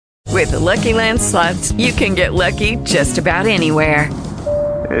With the Lucky Land Slots, you can get lucky just about anywhere.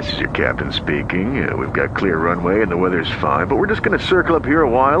 This is your captain speaking. We've got clear runway and the weather's fine, but we're just going to circle up here a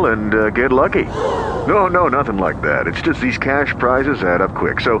while and get lucky. No, nothing like that. It's just these cash prizes add up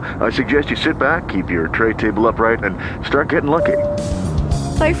quick. So I suggest you sit back, keep your tray table upright, and start getting lucky.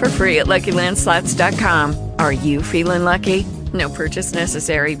 Play for free at LuckyLandSlots.com. Are you feeling lucky? No purchase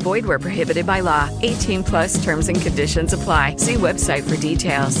necessary. Void where prohibited by law. 18 plus terms and conditions apply. See website for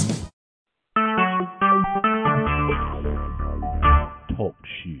details. Talk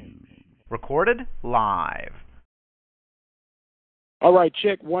shoes. Recorded live. All right,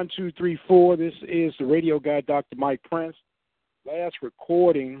 check 1, 2, 3, 4. This is the radio guy, Dr. Mike Prince. Last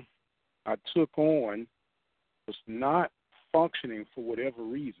recording I took on was not functioning for whatever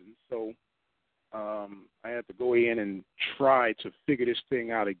reason, so I had to go in and try to figure this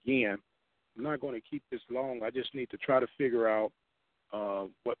thing out again. I'm not going to keep this long. I just need to try to figure out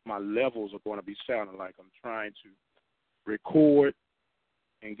what my levels are going to be sounding like. I'm trying to record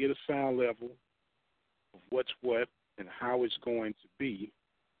and get a sound level of what's what and how it's going to be.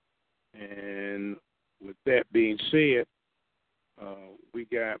 And with that being said, we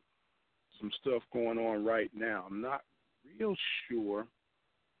got some stuff going on right now. I'm not real sure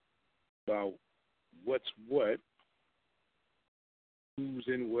about what's what, who's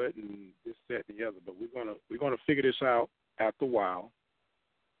in what, and this, that, and the other. But we're gonna figure this out after a while.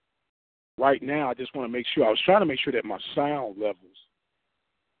 Right now, I just want to make sure. I was trying to make sure that my sound levels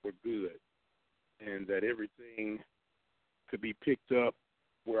were good and that everything could be picked up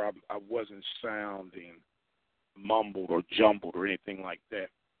where I wasn't sounding mumbled or jumbled or anything like that.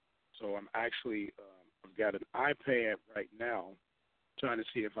 So I'm actually I've got an iPad right now, trying to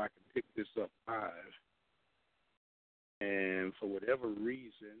see if I can pick this up live. And for whatever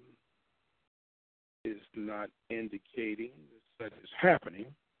reason, it's not indicating that such is happening.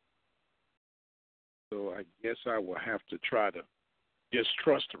 So I guess I will have to try to just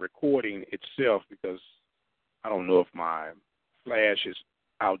trust the recording itself, because I don't know if my flash is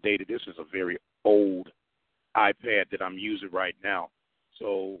outdated. This is a very old iPad that I'm using right now.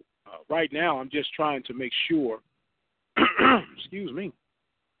 So right now I'm just trying to make sure, excuse me,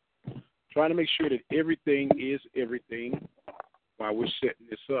 trying to make sure that everything is everything while we're setting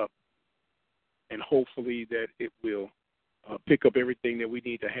this up. And hopefully that it will pick up everything that we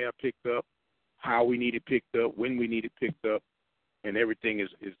need to have picked up, how we need it picked up, when we need it picked up, and everything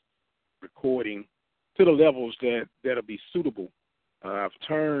is recording to the levels that'll be suitable. I've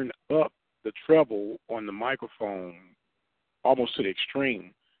turned up the treble on the microphone almost to the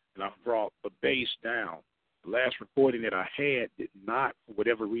extreme, and I've brought the bass down. The last recording that I had did not, for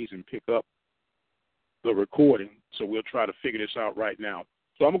whatever reason, pick up the recording, so we'll try to figure this out right now.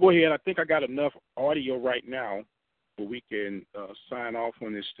 So I'm going to go ahead. I think I got enough audio right now where we can sign off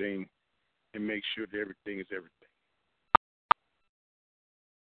on this thing and make sure that everything is everything.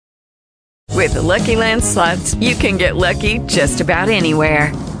 With the Lucky Land Slots, you can get lucky just about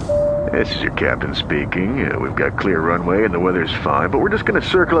anywhere. This is your captain speaking. We've got clear runway and the weather's fine, but we're just going to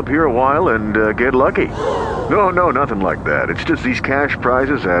circle up here a while and get lucky. No, nothing like that. It's just these cash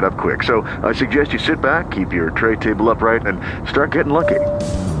prizes add up quick. So I suggest you sit back, keep your tray table upright, and start getting lucky.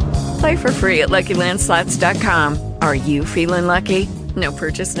 Play for free at LuckyLandSlots.com. Are you feeling lucky? No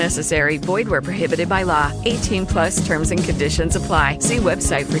purchase necessary. Void where prohibited by law. 18 plus terms and conditions apply. See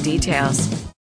website for details.